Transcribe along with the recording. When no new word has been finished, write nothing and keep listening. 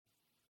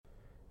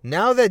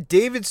Now that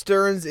David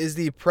Stearns is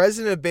the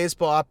president of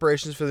baseball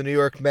operations for the New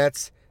York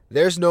Mets,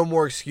 there's no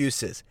more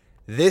excuses.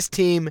 This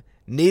team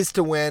needs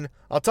to win.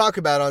 I'll talk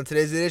about it on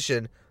today's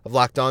edition of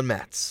Locked On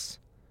Mets.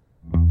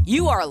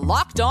 You are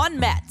Locked On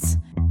Mets,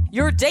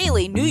 your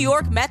daily New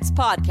York Mets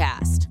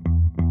podcast.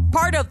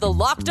 Part of the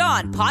Locked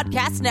On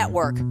Podcast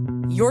Network,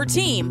 your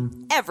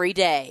team every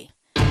day.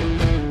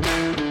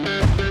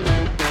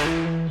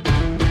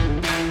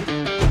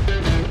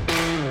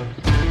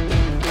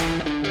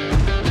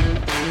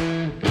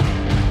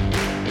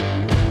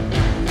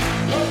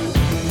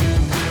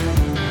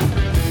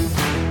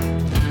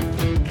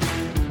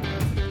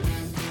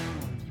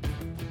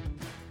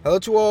 Hello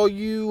to all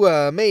you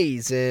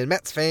amazing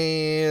Mets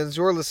fans.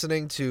 You're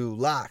listening to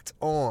Locked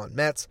On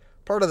Mets,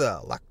 part of the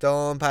Locked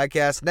On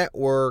Podcast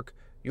Network,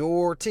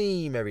 your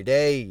team every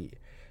day.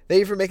 Thank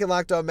you for making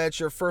Locked On Mets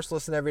your first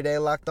listen every day.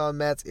 Locked On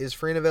Mets is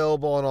free and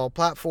available on all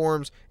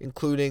platforms,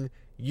 including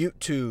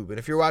YouTube. And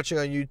if you're watching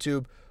on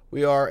YouTube,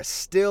 we are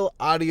still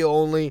audio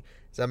only,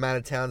 as I'm out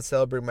of town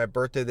celebrating my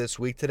birthday this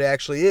week. Today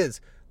actually is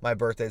my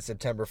birthday,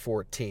 September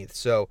 14th.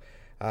 So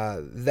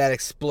that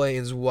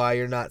explains why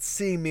you're not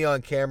seeing me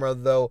on camera,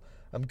 though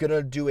I'm going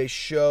to do a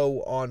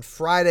show on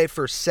Friday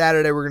for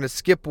Saturday. We're going to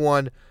skip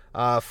one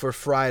for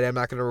Friday. I'm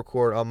not going to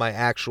record on my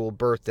actual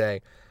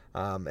birthday.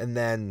 And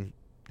then,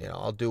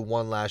 I'll do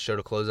one last show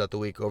to close out the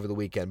week over the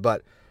weekend.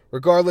 But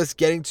regardless,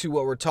 getting to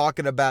what we're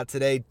talking about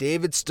today,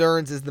 David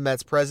Stearns is the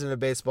Mets president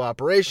of baseball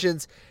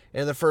operations.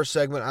 And in the first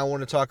segment, I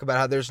want to talk about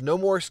how there's no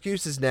more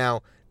excuses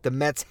now. The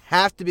Mets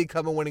have to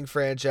become a winning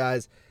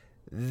franchise.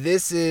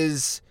 This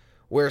is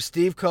where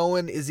Steve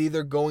Cohen is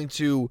either going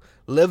to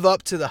live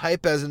up to the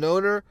hype as an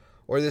owner,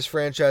 or this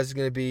franchise is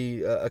going to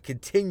be a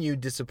continued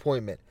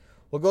disappointment.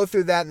 We'll go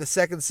through that in the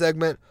second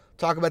segment,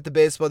 talk about the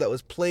baseball that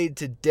was played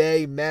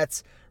today.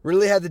 Mets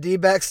really had the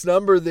D-backs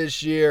number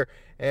this year,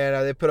 and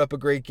they put up a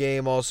great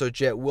game. Also,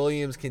 Jet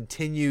Williams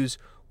continues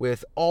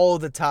with all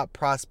of the top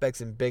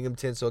prospects in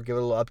Binghamton, so I'll give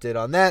it a little update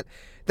on that.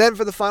 Then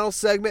for the final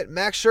segment,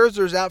 Max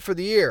Scherzer is out for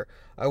the year.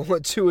 I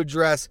want to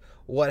address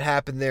what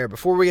happened there.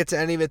 Before we get to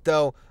any of it,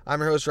 though, I'm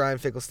your host, Ryan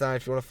Finkelstein.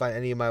 If you want to find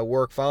any of my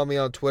work, follow me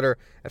on Twitter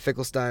at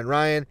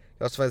FinkelsteinRyan.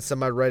 You also find some of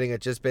my writing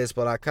at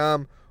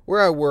justbaseball.com,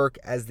 where I work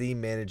as the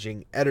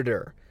managing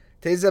editor.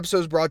 Today's episode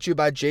is brought to you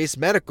by Jace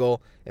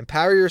Medical.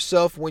 Empower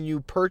yourself when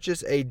you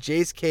purchase a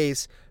Jace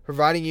case,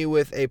 providing you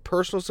with a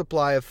personal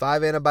supply of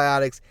 5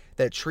 antibiotics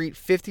that treat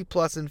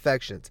 50-plus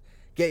infections.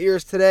 Get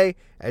yours today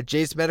at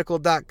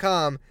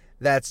jacemedical.com.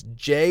 That's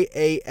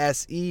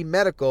JASE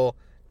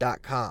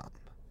medical.com.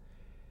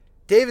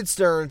 David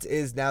Stearns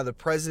is now the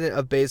president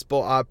of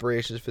baseball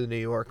operations for the New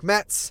York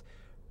Mets,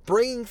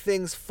 bringing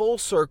things full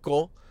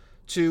circle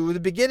to the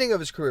beginning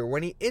of his career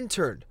when he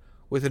interned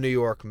with the New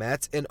York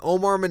Mets, and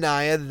Omar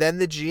Minaya, then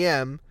the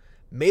GM,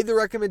 made the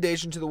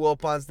recommendation to the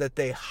Wilpons that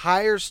they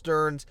hire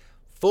Stearns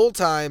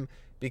full-time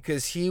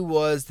because he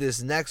was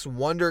this next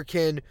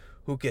wonderkind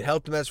who could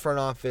help the Mets front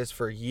office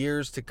for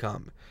years to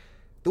come.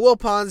 The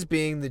Wilpons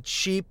being the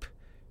cheap,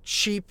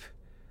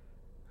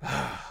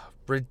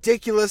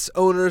 ridiculous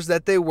owners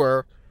that they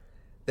were,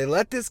 they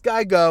let this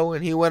guy go,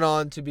 and he went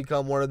on to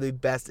become one of the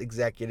best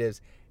executives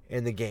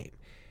in the game.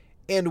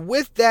 And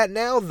with that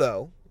now,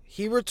 though,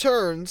 he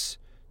returns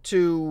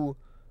to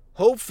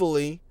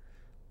hopefully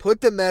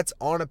put the Mets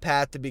on a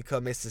path to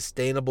become a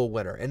sustainable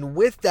winner. And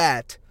with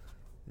that,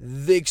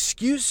 the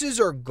excuses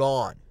are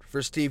gone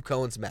for Steve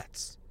Cohen's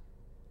Mets.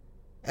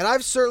 And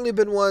I've certainly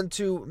been one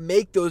to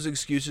make those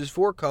excuses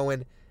for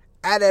Cohen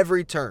at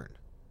every turn.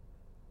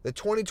 The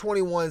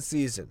 2021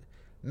 season,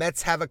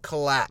 Mets have a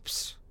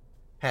collapse.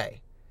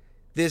 Hey,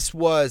 this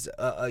was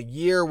a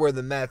year where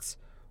the Mets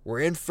were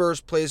in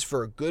first place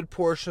for a good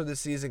portion of the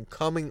season,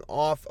 coming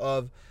off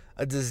of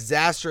a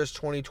disastrous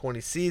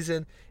 2020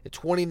 season. In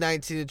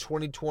 2019 and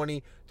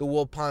 2020, the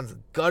Wilpons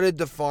gutted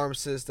the farm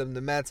system.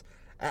 The Mets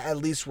at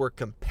least were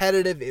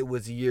competitive. It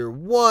was year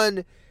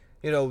one.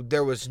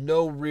 There was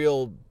no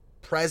real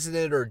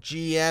president or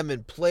GM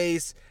in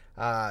place.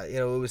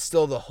 It was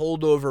still the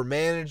holdover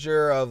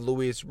manager of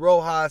Luis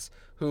Rojas,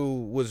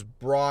 who was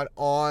brought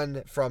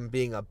on from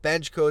being a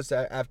bench coach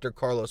after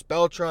Carlos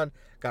Beltran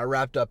got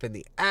wrapped up in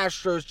the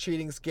Astros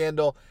cheating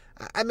scandal.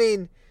 I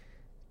mean,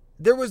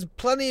 there was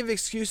plenty of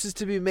excuses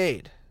to be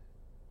made.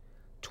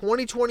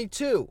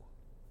 2022,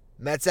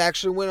 Mets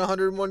actually win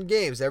 101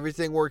 games.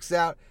 Everything works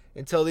out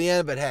until the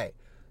end, but hey,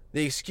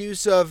 the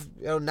excuse of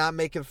not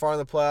making far in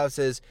the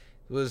playoffs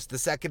was the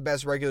second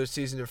best regular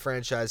season in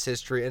franchise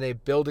history and a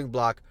building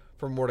block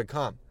for more to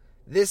come.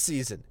 This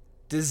season,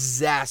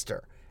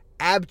 disaster.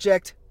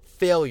 Abject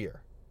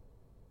failure.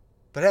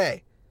 But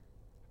hey,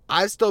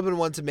 I've still been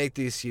one to make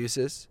the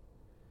excuses.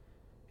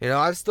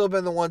 I've still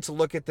been the one to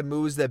look at the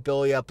moves that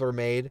Billy Epler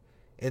made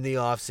in the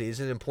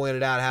offseason and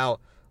pointed out how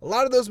a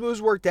lot of those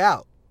moves worked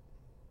out.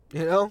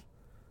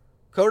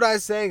 Kodai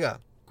Senga,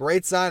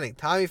 great signing.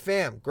 Tommy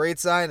Pham, great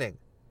signing.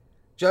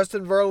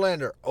 Justin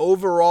Verlander,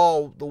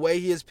 overall, the way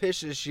he has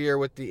pitched this year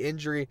with the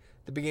injury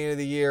at the beginning of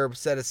the year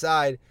set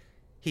aside,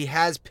 he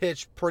has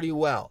pitched pretty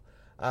well.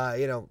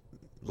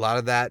 A lot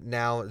of that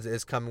now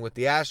is coming with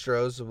the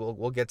Astros.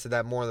 We'll get to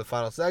that more in the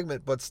final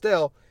segment, but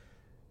still,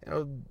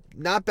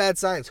 not bad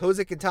signings.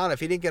 Jose Quintana,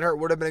 if he didn't get hurt,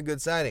 would have been a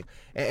good signing.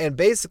 And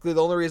basically,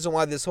 the only reason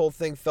why this whole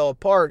thing fell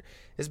apart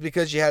is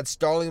because you had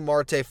Starling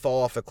Marte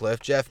fall off a cliff,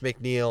 Jeff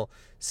McNeil,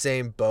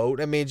 same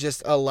boat. I mean,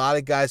 just a lot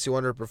of guys who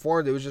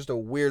underperformed. It was just a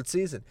weird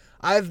season.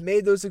 I've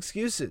made those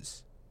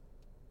excuses.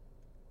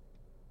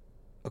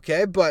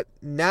 Okay, but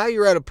now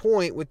you're at a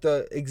point with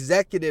the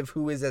executive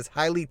who is as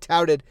highly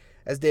touted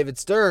as David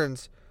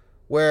Stearns,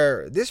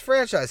 where this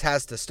franchise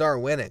has to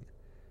start winning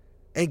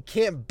and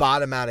can't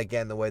bottom out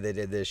again the way they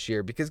did this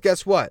year. Because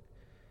guess what?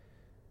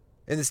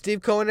 In the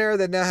Steve Cohen era,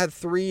 they've now had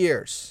 3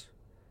 years.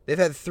 They've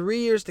had 3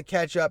 years to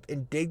catch up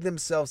and dig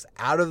themselves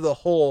out of the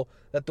hole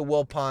that the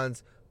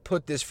Wilpons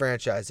put this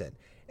franchise in.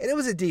 And it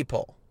was a deep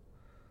hole.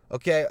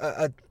 Okay,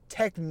 a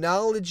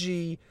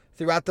technology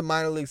throughout the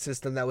minor league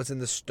system that was in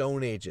the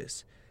Stone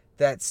Ages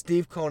that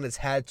Steve Cohen has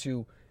had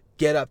to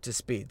get up to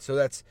speed. So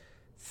that's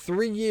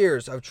 3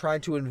 years of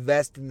trying to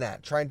invest in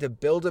that, trying to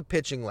build a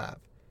pitching lab.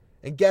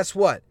 And guess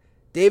what?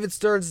 David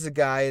Stearns is a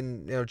guy,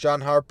 and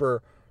John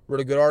Harper wrote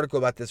a good article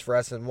about this for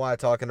SNY,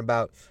 talking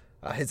about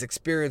his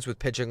experience with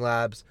pitching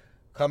labs,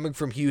 coming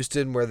from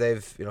Houston, where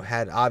they've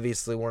had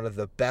obviously one of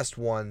the best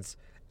ones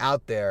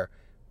out there,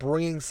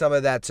 bringing some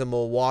of that to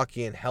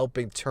Milwaukee and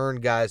helping turn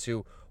guys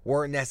who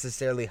weren't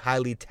necessarily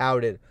highly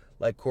touted,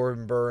 like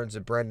Corbin Burns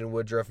and Brendan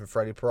Woodruff and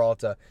Freddie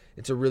Peralta,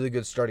 into really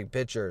good starting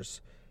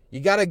pitchers. You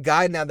got a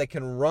guy now that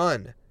can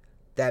run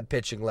that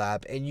pitching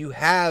lab, and you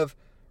have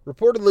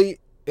reportedly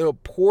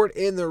poured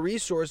in the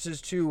resources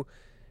to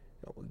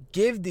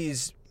give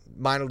these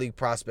minor league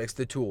prospects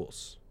the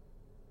tools.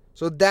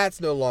 So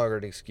that's no longer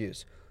an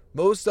excuse.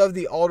 Most of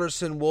the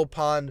Alderson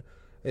Wilpon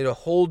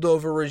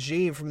holdover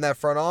regime from that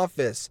front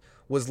office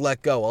was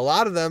let go. A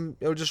lot of them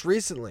just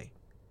recently,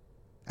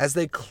 as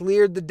they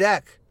cleared the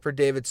deck for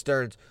David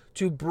Stearns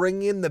to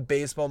bring in the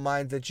baseball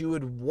minds that you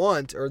would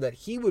want, or that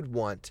he would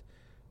want,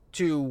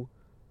 to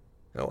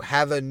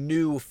have a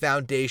new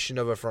foundation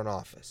of a front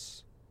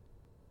office.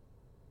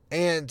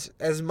 And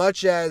as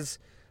much as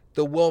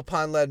the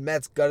Wilpon-led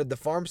Mets gutted the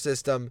farm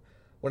system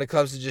when it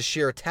comes to just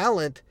sheer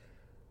talent,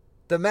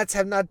 the Mets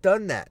have not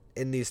done that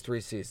in these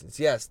 3 seasons.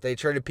 Yes, they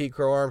traded Pete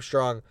Crow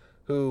Armstrong,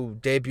 who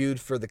debuted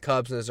for the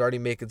Cubs and is already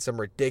making some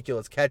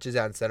ridiculous catches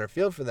out in center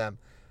field for them.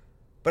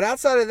 But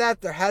outside of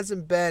that, there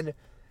hasn't been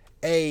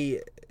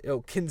a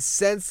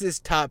consensus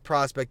top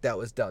prospect that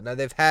was dealt. Now,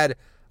 they've had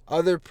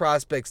other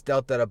prospects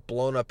dealt that have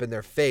blown up in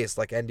their face,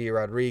 like Endy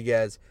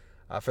Rodriguez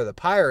for the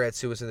Pirates,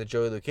 who was in the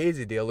Joey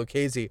Lucchesi deal.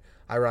 Lucchesi,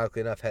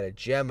 ironically enough, had a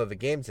gem of a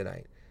game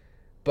tonight.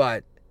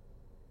 But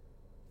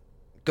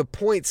the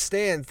point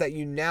stands that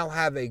you now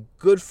have a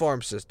good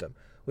farm system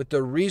with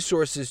the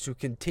resources to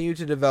continue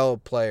to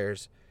develop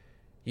players.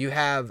 You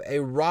have a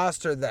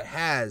roster that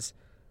has,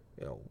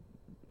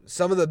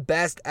 some of the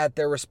best at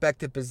their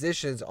respective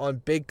positions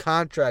on big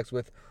contracts,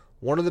 with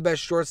one of the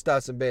best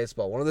shortstops in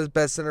baseball, one of the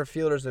best center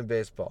fielders in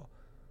baseball,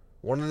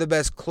 one of the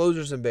best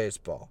closers in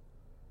baseball,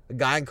 a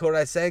guy in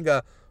Kodai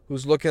Senga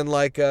who's looking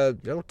like a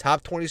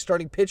top 20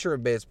 starting pitcher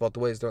in baseball the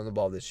way he's throwing the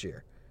ball this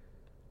year.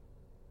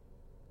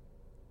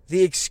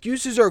 The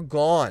excuses are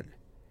gone.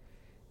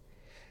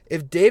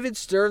 If David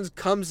Stearns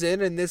comes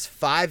in this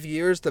 5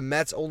 years, the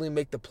Mets only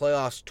make the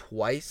playoffs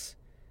twice,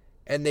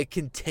 and they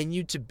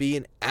continue to be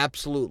an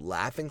absolute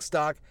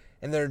laughingstock,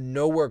 and they're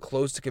nowhere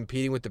close to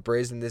competing with the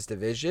Braves in this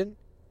division,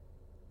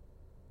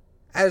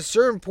 at a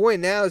certain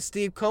point now,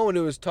 Steve Cohen,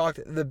 who has talked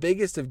the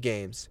biggest of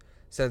games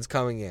since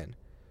coming in,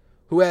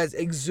 who has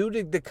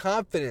exuded the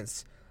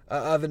confidence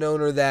of an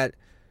owner that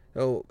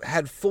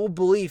had full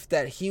belief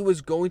that he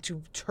was going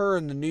to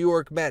turn the New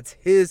York Mets,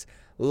 his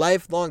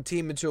lifelong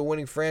team, into a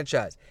winning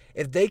franchise.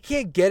 If they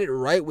can't get it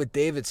right with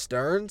David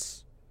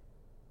Stearns,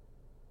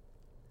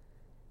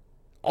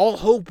 all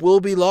hope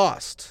will be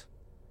lost.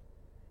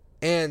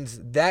 And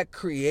that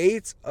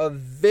creates a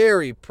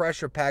very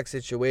pressure-packed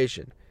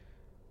situation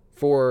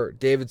for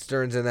David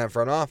Stearns in that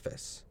front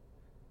office.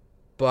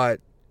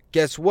 But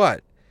guess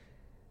what?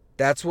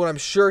 That's what I'm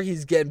sure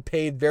he's getting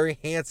paid very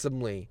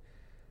handsomely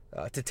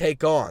to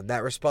take on,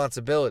 that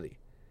responsibility.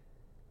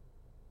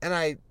 And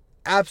I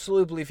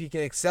absolutely believe he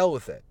can excel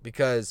with it,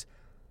 because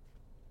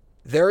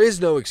there is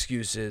no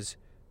excuses.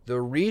 The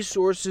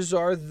resources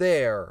are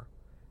there.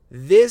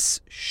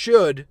 This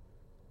should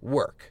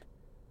work.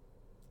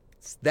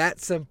 It's that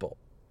simple.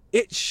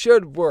 It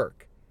should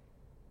work.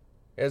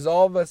 As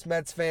all of us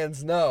Mets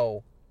fans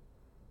know,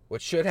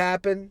 what should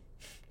happen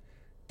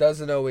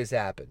doesn't always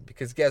happen.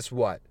 Because guess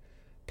what?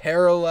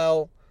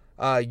 Parallel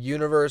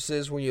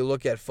universes, when you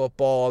look at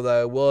football,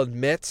 although I will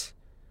admit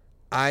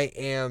I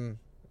am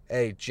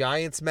a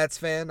Giants Mets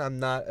fan. I'm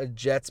not a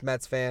Jets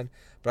Mets fan.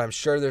 But I'm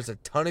sure there's a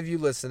ton of you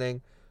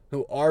listening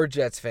who are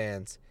Jets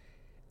fans.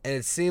 And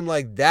it seemed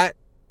like that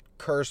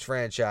cursed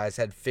franchise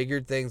had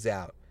figured things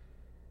out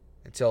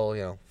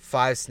until,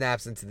 5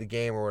 snaps into the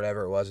game or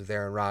whatever it was with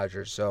Aaron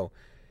Rodgers. So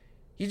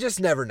you just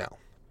never know.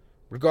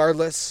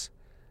 Regardless,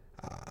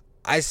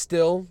 I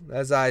still,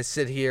 as I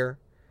sit here,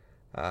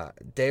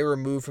 day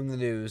removed from the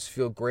news,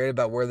 feel great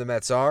about where the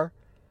Mets are.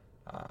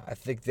 I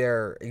think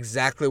they're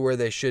exactly where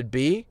they should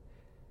be.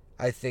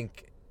 I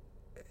think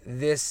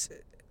this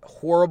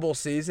horrible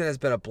season has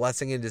been a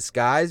blessing in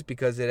disguise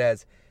because it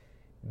has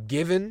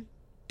given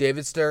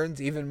David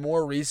Stearns even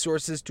more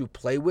resources to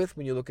play with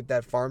when you look at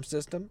that farm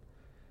system.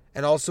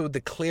 And also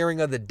the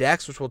clearing of the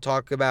decks, which we'll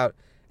talk about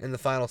in the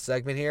final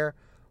segment here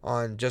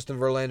on Justin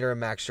Verlander and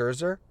Max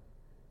Scherzer.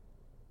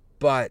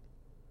 But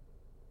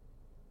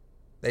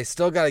they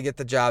still got to get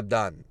the job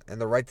done,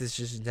 and the right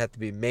decisions have to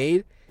be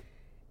made.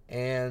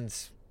 And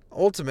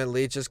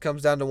ultimately, it just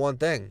comes down to one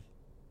thing.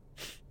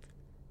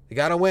 You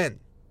got to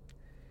win.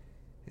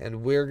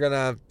 And we're going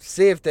to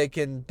see if they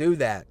can do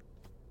that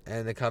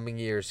in the coming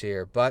years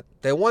here. But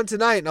they won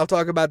tonight, and I'll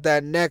talk about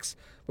that next.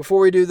 Before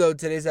we do, though,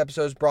 today's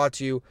episode is brought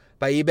to you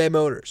by eBay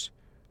Motors.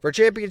 For a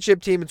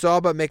championship team, it's all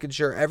about making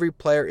sure every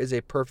player is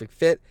a perfect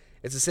fit.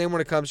 It's the same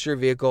when it comes to your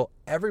vehicle.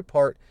 Every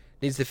part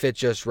needs to fit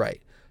just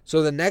right.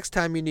 So the next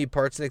time you need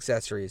parts and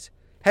accessories,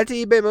 head to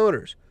eBay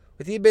Motors.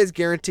 With eBay's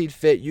guaranteed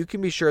fit, you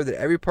can be sure that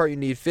every part you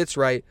need fits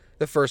right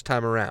the first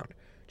time around.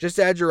 Just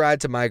add your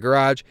ride to My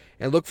Garage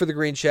and look for the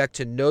green check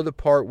to know the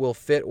part will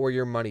fit or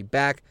your money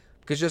back.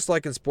 Because just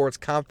like in sports,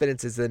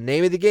 confidence is the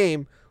name of the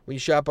game when you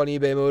shop on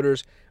eBay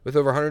Motors. With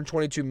over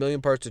 122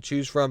 million parts to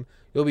choose from,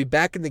 you'll be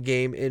back in the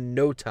game in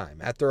no time.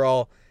 After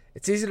all,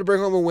 it's easy to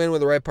bring home a win when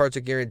the right parts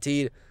are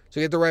guaranteed.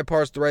 So get the right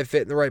parts, the right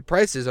fit, and the right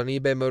prices on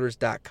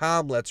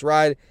ebaymotors.com. Let's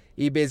ride.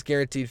 eBay's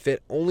guaranteed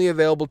fit, only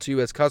available to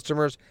U.S.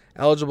 customers.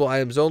 Eligible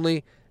items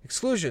only.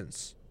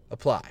 Exclusions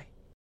apply.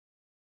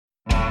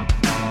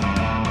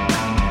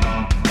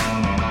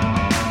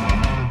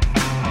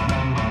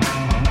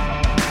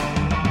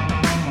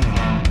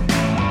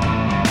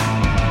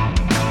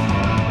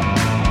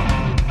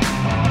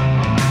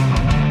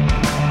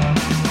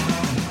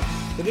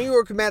 The New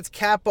York Mets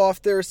cap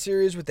off their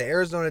series with the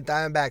Arizona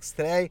Diamondbacks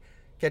today.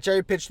 Catch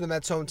every pitch of the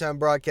Mets hometown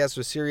broadcast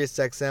with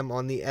SiriusXM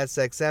on the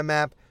SXM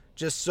app.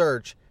 Just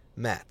search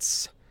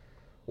Mets.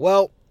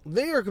 Well,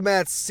 the New York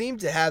Mets seem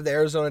to have the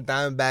Arizona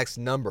Diamondbacks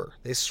number.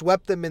 They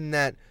swept them in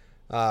that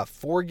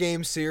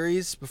 4-game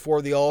series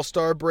before the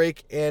All-Star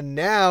break, and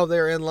now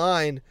they're in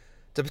line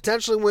to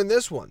potentially win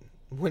this one,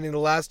 winning the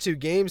last 2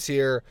 games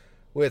here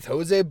with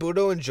Jose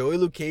Butto and Joey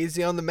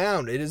Lucchesi on the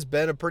mound. It has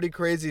been a pretty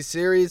crazy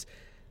series.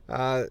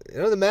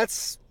 The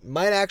Mets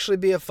might actually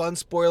be a fun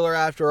spoiler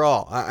after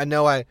all. I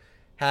know I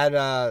had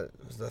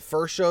the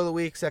first show of the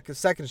week,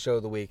 second show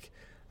of the week,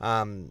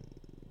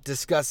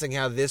 discussing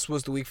how this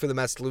was the week for the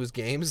Mets to lose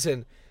games.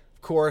 And,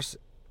 of course,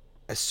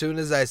 as soon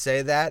as I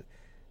say that,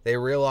 they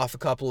reel off a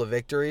couple of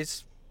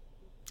victories.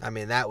 I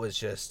mean, that was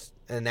just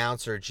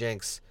announcer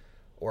jinx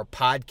or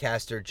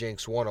podcaster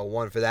jinx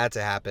 101 for that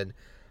to happen.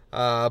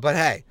 But,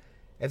 hey,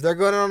 if they're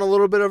going on a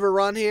little bit of a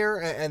run here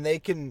and they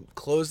can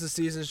close the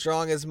season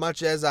strong, as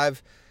much as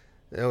I've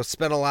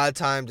spent a lot of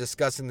time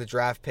discussing the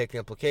draft pick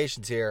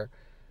implications here,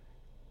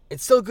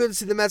 it's still good to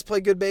see the Mets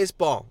play good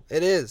baseball.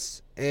 It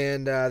is.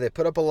 And they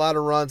put up a lot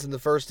of runs in the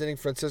first inning.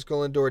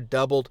 Francisco Lindor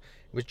doubled.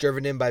 It was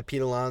driven in by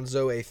Pete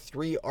Alonso. A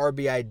 3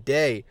 RBI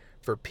day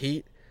for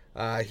Pete.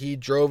 He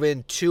drove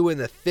in 2 in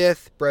the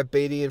 5th. Brett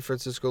Beatty and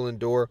Francisco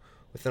Lindor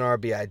with an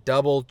RBI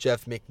double.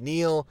 Jeff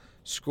McNeil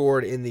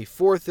scored in the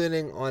 4th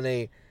inning on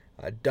a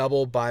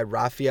double by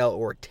Rafael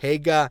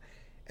Ortega.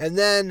 And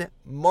then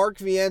Mark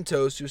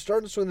Vientos, who's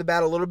starting to swing the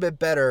bat a little bit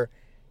better,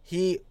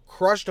 he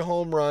crushed a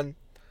home run.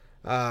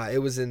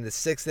 It was in the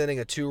 6th inning,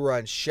 a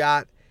 2-run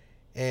shot,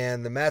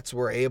 and the Mets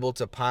were able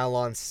to pile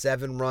on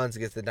 7 runs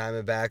against the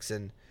Diamondbacks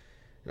and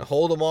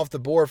hold them off the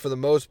board for the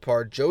most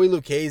part. Joey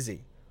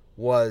Lucchesi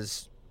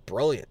was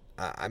brilliant.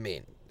 I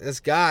mean, this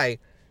guy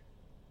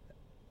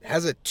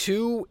has a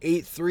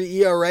 2.83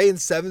 ERA in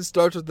 7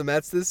 starts with the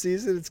Mets this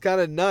season. It's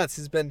kind of nuts.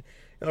 He's been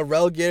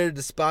relegated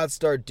to spot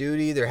start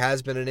duty. There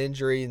has been an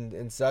injury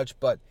and such,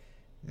 but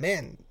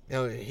man,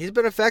 he's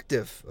been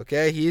effective.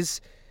 Okay, he's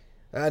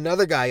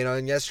another guy.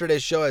 In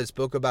yesterday's show, I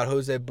spoke about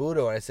Jose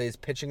Butto, and I say he's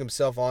pitching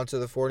himself onto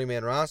the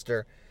 40-man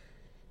roster,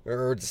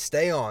 or to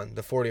stay on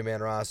the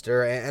 40-man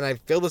roster, and I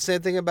feel the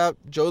same thing about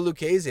Joe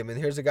Lucchesi. I mean,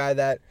 here's a guy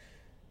that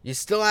you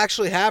still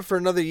actually have for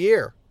another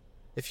year.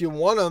 If you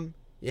want him,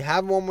 you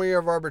have 1 more year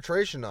of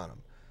arbitration on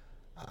him.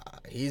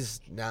 He's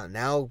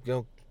now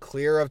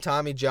clear of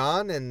Tommy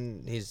John,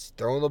 and he's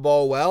throwing the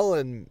ball well,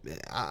 and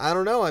I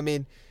don't know. I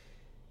mean,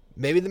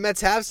 maybe the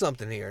Mets have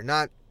something here.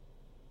 Not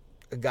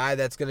a guy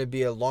that's going to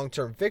be a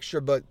long-term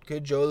fixture, but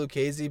could Joe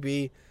Lucchesi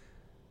be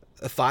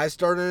a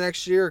 5-starter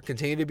next year, or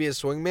continue to be a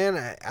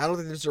swingman? I don't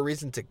think there's a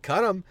reason to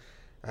cut him.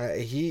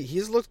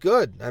 He's looked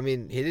good. I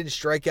mean, he didn't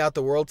strike out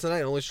the world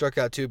tonight. Only struck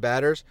out 2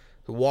 batters.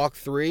 He walked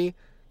 3,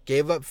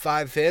 gave up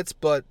 5 hits,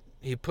 but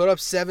he put up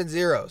 7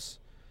 zeros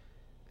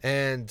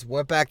and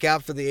went back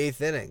out for the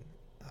 8th inning.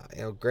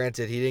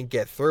 Granted, he didn't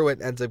get through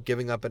it, ends up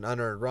giving up an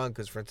unearned run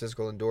because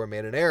Francisco Lindor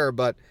made an error,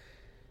 but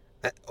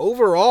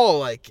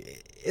overall,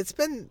 it's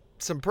been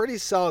some pretty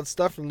solid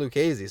stuff from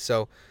Lucchesi.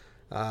 So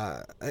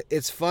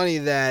it's funny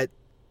that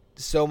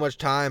so much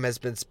time has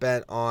been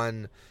spent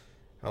on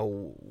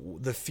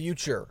the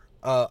future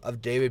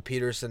of David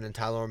Peterson and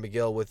Tyler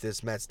McGill with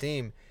this Mets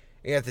team.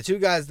 And yet the two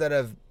guys that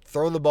have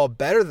thrown the ball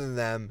better than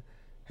them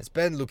has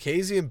been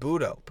Lucchesi and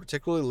Budo,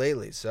 particularly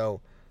lately.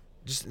 So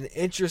just an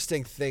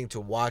interesting thing to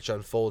watch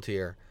unfold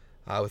here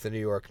with the New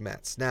York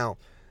Mets. Now,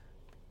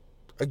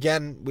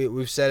 again,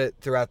 we've said it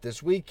throughout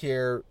this week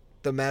here,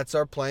 the Mets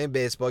are playing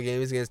baseball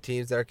games against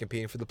teams that are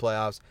competing for the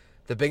playoffs.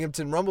 The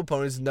Binghamton Rumble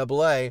Ponies in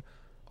AA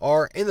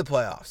are in the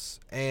playoffs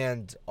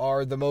and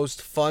are the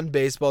most fun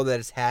baseball that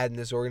it's had in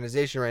this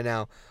organization right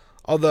now.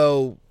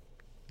 Although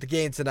the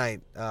game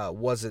tonight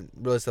wasn't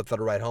really something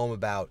to write home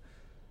about.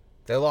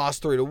 They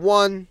lost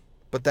 3-1,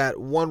 but that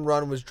one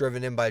run was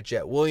driven in by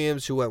Jet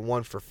Williams, who went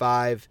 1 for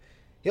 5.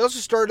 He also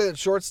started at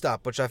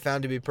shortstop, which I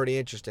found to be pretty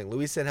interesting.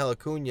 Luis Angel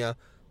Acuna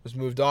was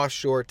moved off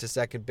short to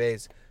second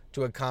base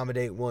to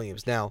accommodate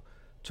Williams. Now,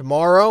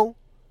 tomorrow,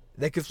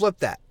 they could flip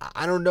that.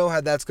 I don't know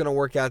how that's going to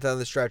work out down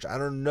the stretch. I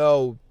don't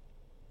know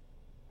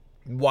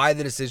why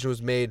the decision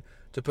was made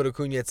to put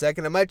Acuna at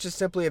second. It might just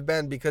simply have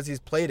been because he's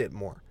played it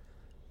more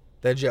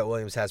than Jet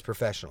Williams has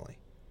professionally.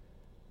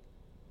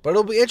 But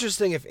it'll be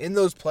interesting if in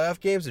those playoff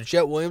games, if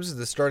Jet Williams is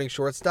the starting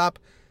shortstop,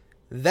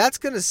 that's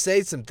going to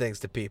say some things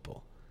to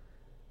people.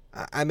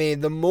 I mean,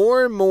 the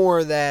more and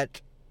more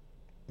that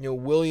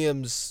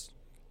Williams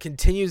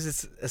continues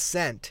its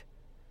ascent,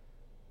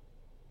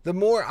 the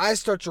more I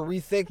start to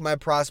rethink my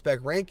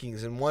prospect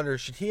rankings and wonder,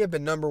 should he have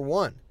been number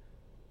 1?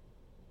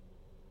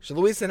 Should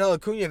Luis Angel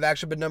Acuna have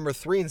actually been number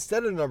 3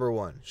 instead of number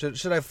 1?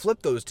 Should I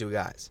flip those two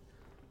guys?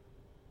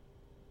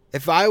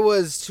 If I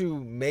was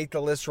to make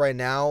the list right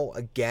now,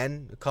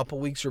 again, a couple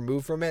weeks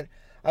removed from it,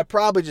 I'd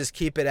probably just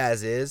keep it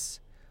as is.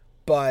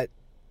 But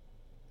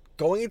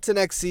going into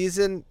next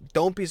season,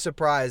 don't be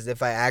surprised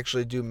if I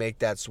actually do make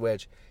that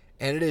switch.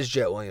 And it is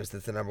Jet Williams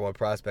that's the number 1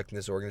 prospect in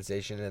this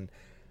organization. And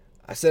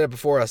I said it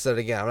before, I'll say it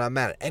again. I'm not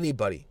mad at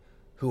anybody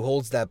who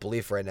holds that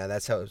belief right now.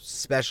 That's how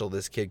special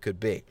this kid could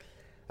be.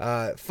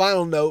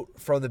 Final note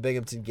from the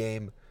Binghamton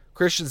game.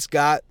 Christian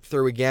Scott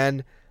threw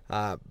again.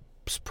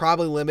 Was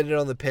probably limited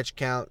on the pitch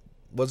count.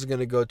 Wasn't going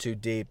to go too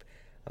deep.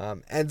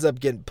 Ends up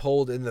getting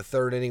pulled in the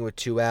 3rd inning with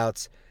 2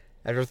 outs.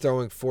 After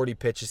throwing 40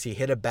 pitches, he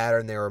hit a batter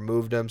and they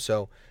removed him.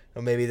 So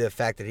maybe the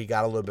fact that he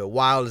got a little bit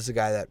wild is a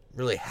guy that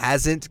really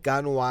hasn't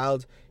gotten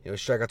wild.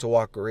 Strikeout to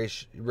walk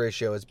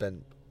ratio has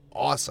been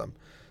awesome.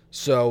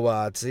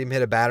 So to see him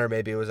hit a batter,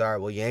 maybe it was all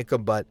right, we'll yank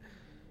him. But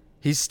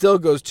he still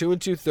goes 2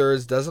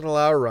 2/3, doesn't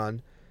allow a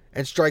run,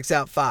 and strikes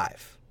out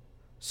 5.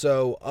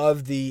 So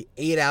of the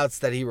 8 outs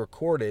that he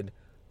recorded,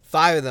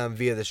 5 of them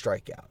via the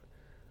strikeout.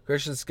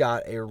 Christian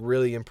Scott, a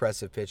really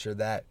impressive pitcher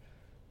that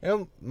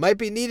might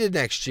be needed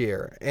next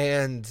year.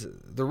 And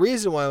the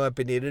reason why it might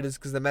be needed is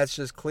because the Mets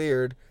just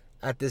cleared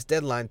at this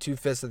deadline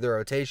 2/5 of their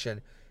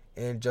rotation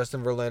in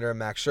Justin Verlander and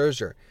Max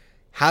Scherzer.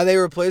 How they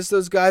replace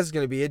those guys is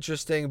going to be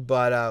interesting,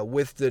 but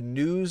with the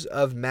news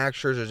of Max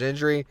Scherzer's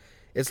injury,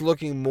 it's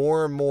looking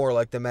more and more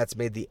like the Mets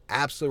made the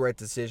absolute right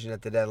decision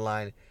at the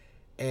deadline,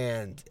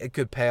 and it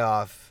could pay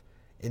off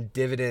in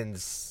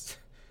dividends,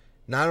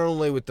 not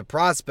only with the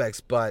prospects,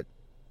 but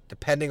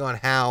depending on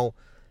how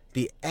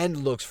the end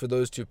looks for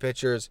those two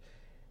pitchers,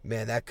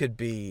 man, that could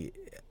be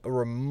a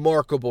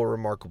remarkable,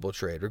 remarkable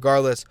trade.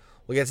 Regardless,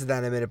 we'll get to that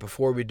in a minute.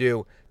 Before we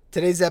do,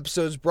 today's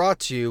episode is brought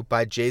to you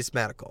by Jace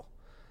Medical.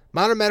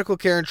 Modern medical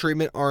care and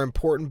treatment are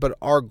important, but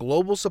our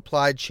global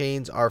supply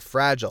chains are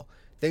fragile.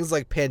 Things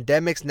like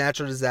pandemics,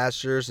 natural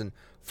disasters, and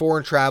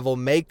foreign travel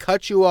may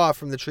cut you off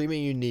from the treatment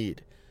you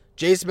need.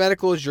 Jace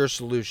Medical is your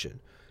solution.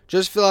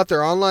 Just fill out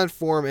their online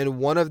form and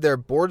one of their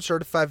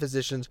board-certified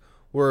physicians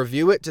will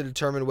review it to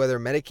determine whether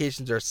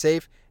medications are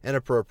safe and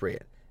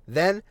appropriate.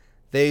 Then,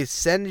 they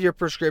send your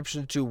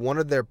prescription to one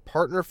of their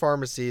partner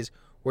pharmacies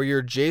where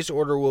your Jace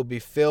order will be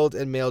filled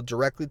and mailed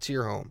directly to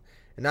your home.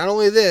 And not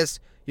only this,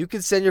 you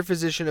can send your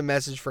physician a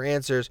message for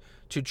answers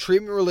to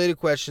treatment-related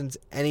questions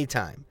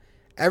anytime.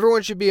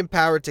 Everyone should be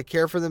empowered to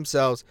care for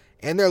themselves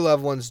and their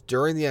loved ones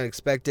during the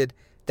unexpected.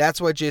 That's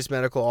why Jace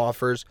Medical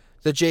offers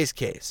the Jace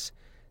Case.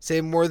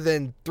 Save more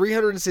than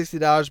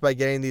 $360 by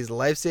getting these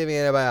life-saving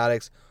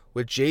antibiotics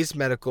with Jace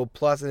Medical,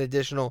 plus an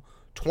additional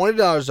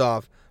 $20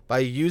 off by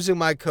using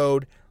my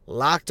code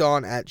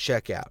LOCKEDON at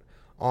checkout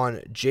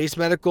on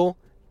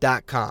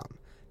jacemedical.com.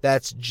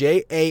 That's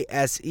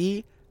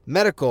JASE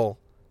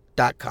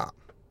medical.com.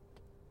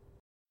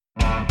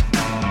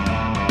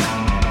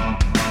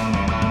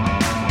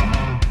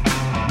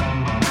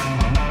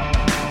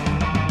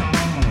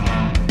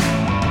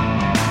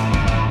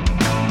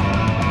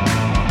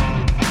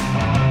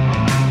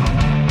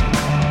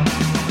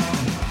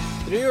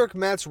 The New York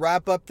Mets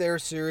wrap up their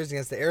series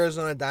against the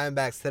Arizona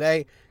Diamondbacks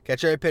today.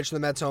 Catch every pitch of the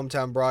Mets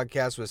hometown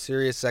broadcast with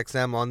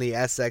SiriusXM on the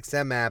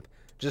SXM app.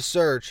 Just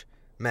search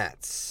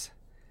Mets.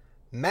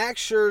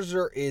 Max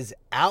Scherzer is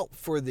out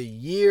for the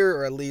year,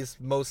 or at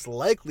least most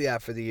likely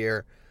out for the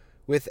year,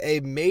 with a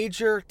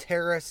major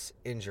teres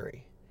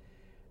injury.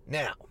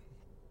 Now,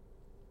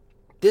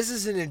 this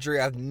is an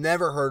injury I've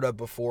never heard of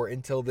before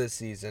until this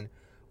season,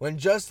 when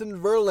Justin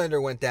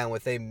Verlander went down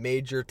with a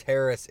major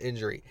teres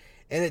injury.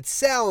 And it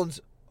sounds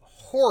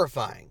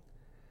horrifying.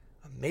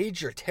 A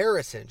major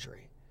teres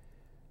injury.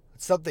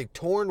 something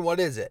torn? What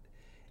is it?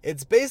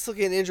 It's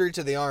basically an injury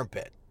to the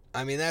armpit.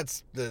 I mean,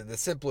 that's the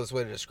simplest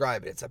way to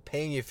describe it. It's a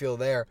pain you feel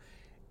there.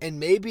 And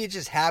maybe it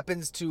just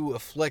happens to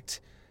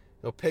afflict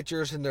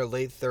pitchers in their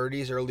late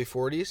 30s, early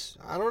 40s.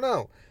 I don't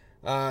know.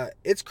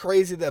 It's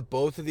crazy that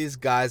both of these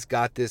guys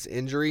got this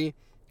injury.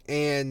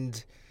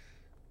 And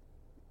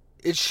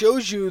it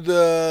shows you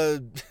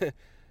the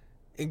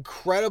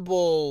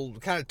incredible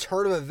kind of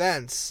turn of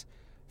events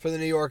for the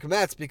New York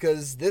Mets,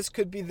 because this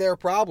could be their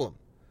problem.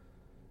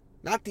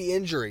 Not the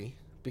injury,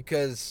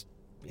 because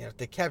if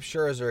they kept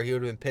Scherzer, he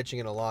would have been pitching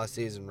in a lost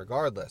season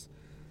regardless.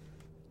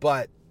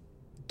 But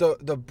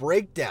the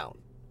breakdown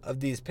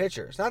of these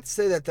pitchers, not to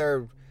say that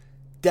they're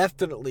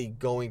definitely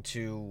going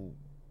to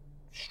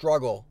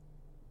struggle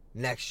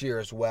next year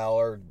as well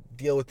or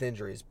deal with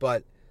injuries,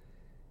 but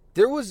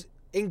there was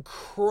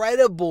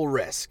incredible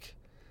risk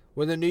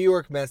when the New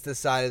York Mets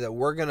decided that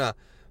we're going to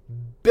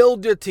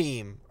build your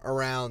team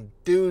around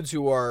dudes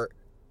who are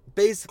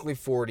basically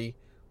 40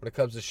 when it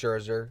comes to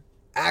Scherzer,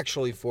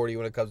 actually 40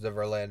 when it comes to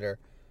Verlander,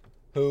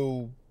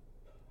 who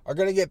are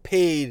going to get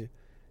paid,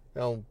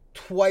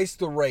 twice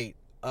the rate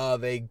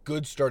of a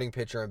good starting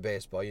pitcher in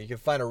baseball. You can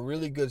find a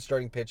really good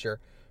starting pitcher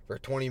for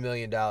 $20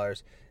 million.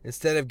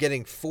 Instead of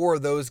getting 4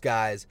 of those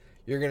guys,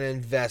 you're going to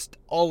invest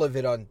all of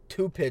it on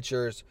 2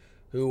 pitchers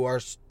who are,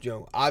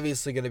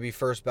 obviously going to be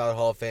first ballot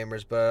Hall of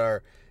Famers, but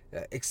are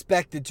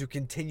expected to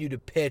continue to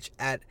pitch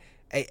at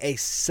a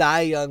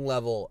Cy Young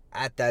level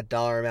at that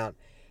dollar amount.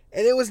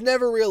 And it was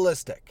never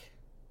realistic.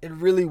 It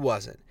really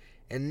wasn't.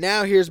 And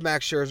now here's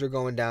Max Scherzer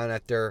going down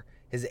after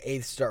his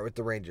 8th start with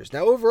the Rangers.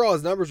 Now, overall,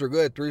 his numbers were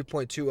good,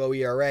 3.20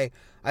 ERA.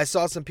 I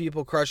saw some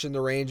people crushing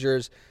the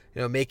Rangers,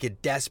 making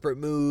desperate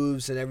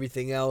moves and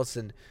everything else,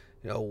 and,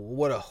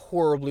 what a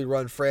horribly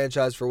run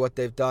franchise for what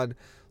they've done.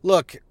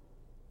 Look,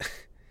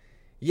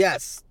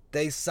 yes,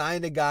 they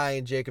signed a guy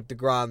in Jacob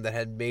deGrom that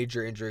had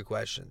major injury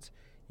questions.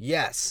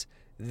 Yes,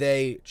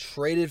 they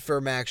traded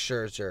for Max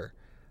Scherzer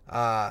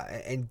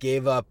and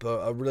gave up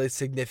a really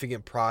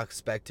significant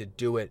prospect to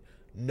do it,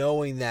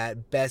 knowing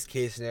that best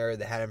case scenario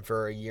they had him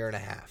for a year and a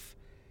half.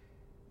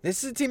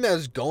 This is a team that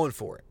was going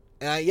for it.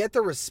 And you have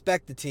to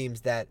respect the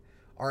teams that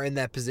are in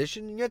that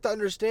position. And you have to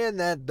understand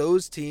that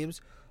those teams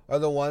are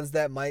the ones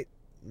that might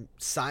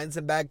sign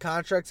some bad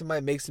contracts and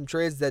might make some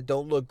trades that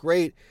don't look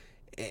great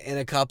in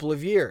a couple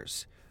of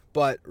years.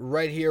 But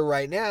right here,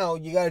 right now,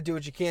 you got to do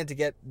what you can to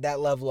get that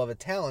level of a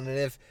talent. And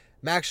if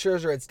Max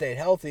Scherzer had stayed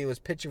healthy and was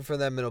pitching for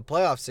them in a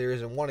playoff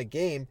series and won a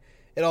game,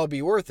 it'd all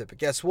be worth it. But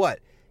guess what?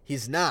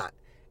 He's not.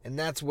 And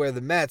that's where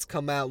the Mets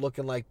come out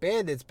looking like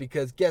bandits,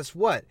 because guess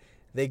what?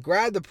 They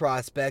grabbed the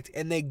prospect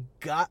and they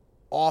got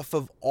off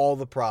of all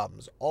the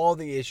problems, all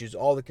the issues,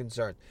 all the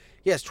concerns.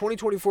 Yes,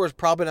 2024 is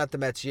probably not the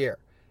Mets' year.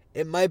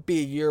 It might be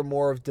a year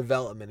more of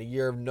development, a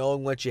year of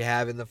knowing what you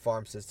have in the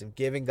farm system,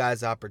 giving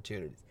guys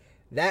opportunities.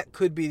 That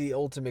could be the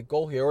ultimate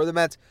goal here. Or the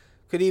Mets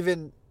could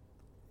even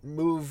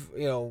move,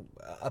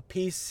 a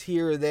piece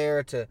here or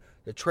there to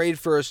trade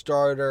for a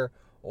starter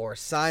or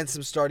sign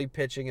some starting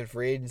pitching in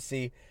free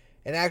agency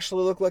and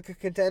actually look like a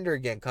contender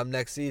again come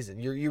next season.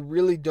 You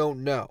really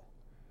don't know.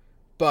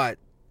 But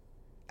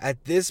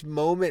at this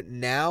moment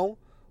now,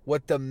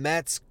 what the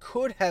Mets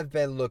could have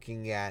been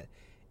looking at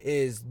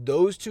is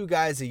those 2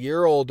 guys a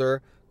year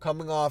older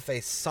coming off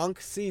a sunk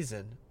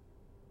season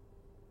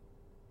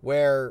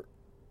where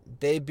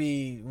they'd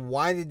be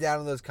winding down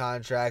on those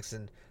contracts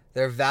and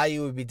their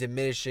value would be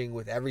diminishing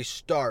with every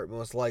start,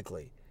 most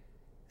likely,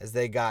 as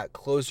they got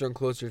closer and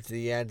closer to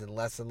the end and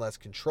less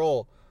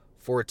control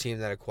for a team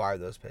that acquired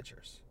those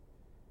pitchers.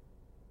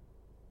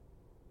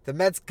 The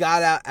Mets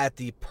got out at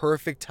the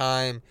perfect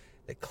time.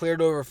 They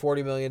cleared over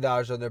 $40 million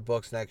on their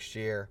books next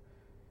year.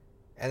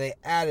 And they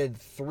added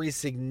 3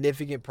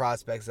 significant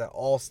prospects that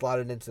all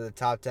slotted into the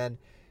top 10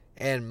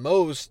 and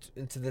most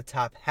into the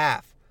top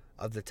half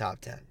of the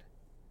top 10.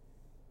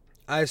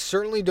 I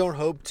certainly don't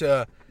hope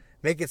to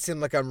make it seem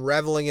like I'm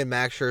reveling in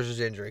Max Scherzer's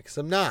injury, because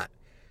I'm not.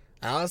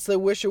 I honestly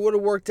wish it would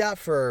have worked out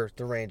for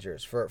the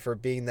Rangers for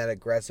being that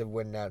aggressive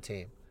win-now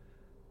team.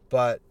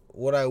 But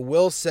what I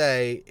will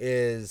say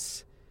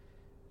is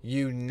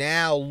you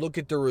now look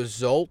at the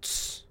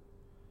results,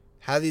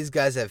 how these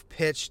guys have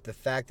pitched, the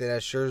fact that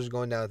as Scherzer's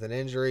going down with an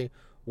injury,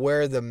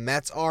 where the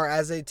Mets are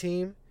as a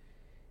team,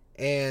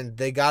 and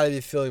they got to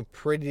be feeling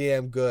pretty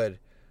damn good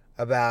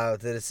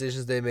about the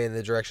decisions they made and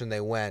the direction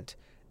they went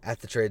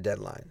at the trade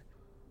deadline.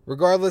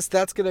 Regardless,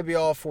 that's going to be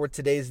all for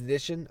today's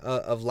edition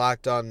of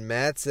Locked On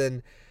Mets,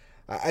 and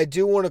I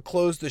do want to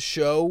close the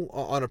show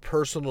on a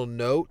personal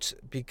note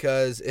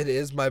because it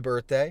is my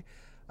birthday,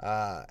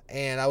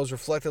 and I was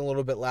reflecting a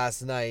little bit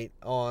last night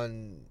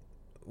on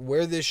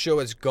where this show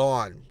has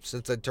gone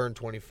since I turned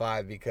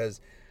 25, because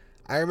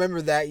I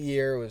remember that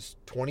year, it was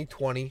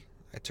 2020.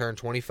 I turned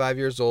 25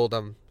 years old.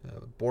 I'm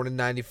born in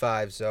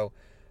 95, so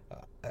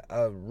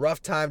a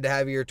rough time to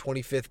have your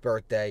 25th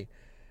birthday.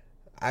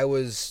 I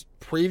was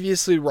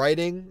previously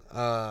writing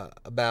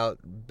about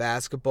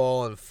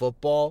basketball and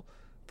football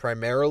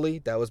primarily.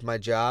 That was my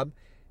job,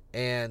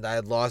 and I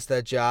had lost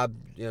that job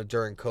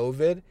during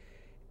COVID,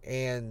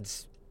 and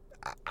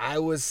I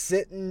was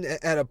sitting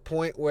at a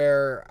point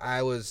where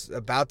I was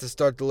about to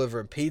start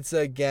delivering pizza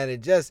again.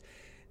 It just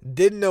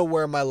didn't know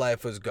where my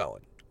life was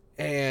going.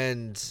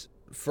 And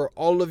for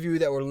all of you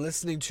that were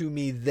listening to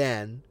me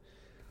then,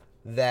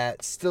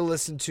 that still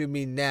listen to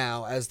me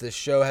now as the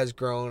show has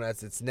grown,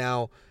 as it's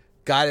now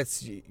got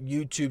its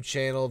YouTube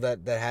channel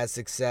that has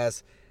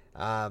success,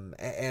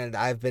 and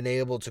I've been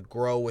able to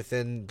grow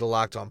within the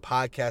Locked On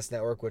Podcast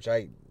Network, which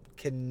I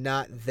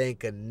cannot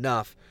thank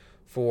enough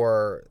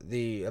for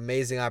the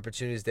amazing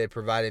opportunities they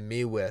provided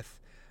me with.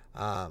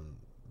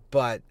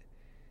 But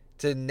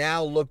to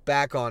now look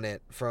back on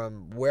it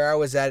from where I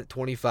was at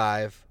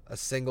 25, a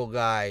single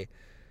guy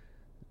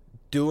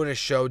doing a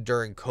show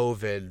during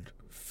COVID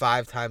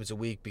 5 times a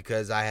week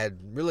because I had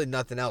really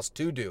nothing else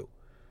to do,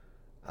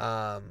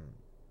 to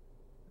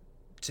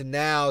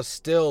now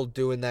still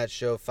doing that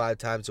show 5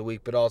 times a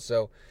week, but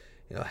also,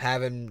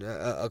 having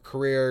a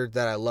career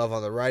that I love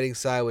on the writing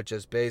side, which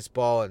is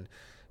baseball, and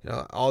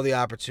all the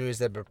opportunities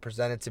that have been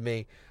presented to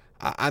me.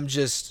 I'm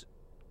just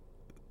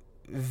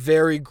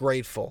very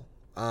grateful,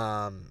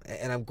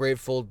 and I'm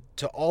grateful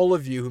to all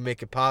of you who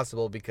make it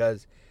possible,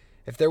 because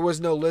if there was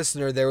no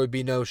listener, there would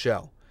be no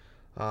show.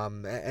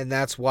 And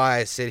that's why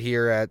I sit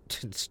here at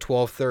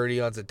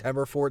 12:30 on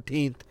September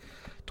 14th,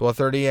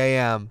 12:30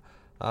 a.m.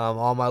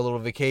 On my little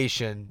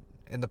vacation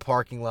in the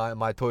parking lot in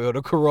my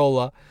Toyota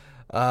Corolla,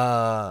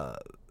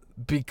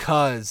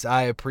 because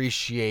I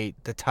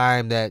appreciate the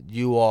time that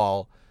you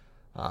all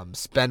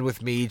spend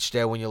with me each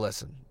day when you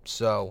listen.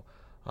 So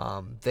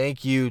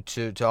thank you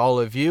to all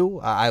of you.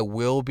 I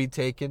will be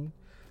taking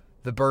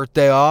the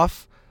birthday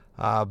off,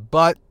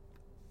 but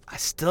I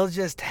still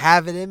just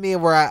have it in me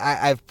where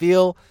I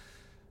feel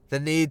the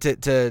need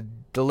to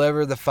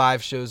deliver the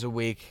 5 shows a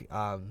week,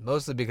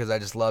 mostly because I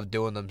just love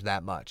doing them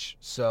that much.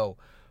 So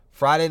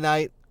Friday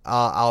night,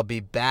 I'll be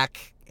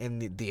back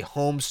in the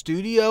home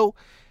studio,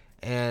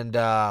 and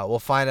we'll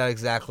find out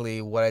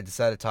exactly what I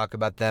decide to talk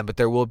about then. But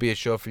there will be a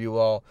show for you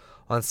all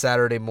on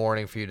Saturday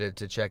morning for you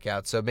to check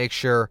out. So make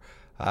sure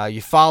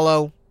you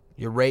follow,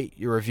 you rate,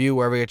 you review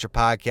wherever you get your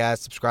podcast,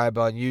 subscribe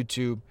on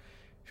YouTube.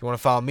 If you want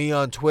to follow me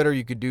on Twitter,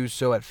 you could do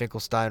so at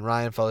Finkelstein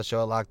Ryan. Follow the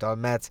show at Locked On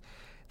Mets.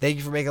 Thank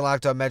you for making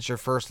Locked On Mets your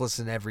first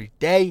listen every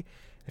day.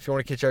 If you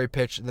want to catch every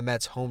pitch in the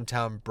Mets'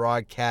 hometown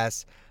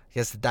broadcast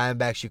against the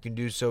Diamondbacks, you can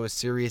do so with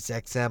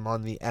SiriusXM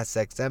on the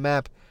SXM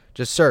app.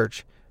 Just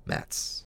search Mets.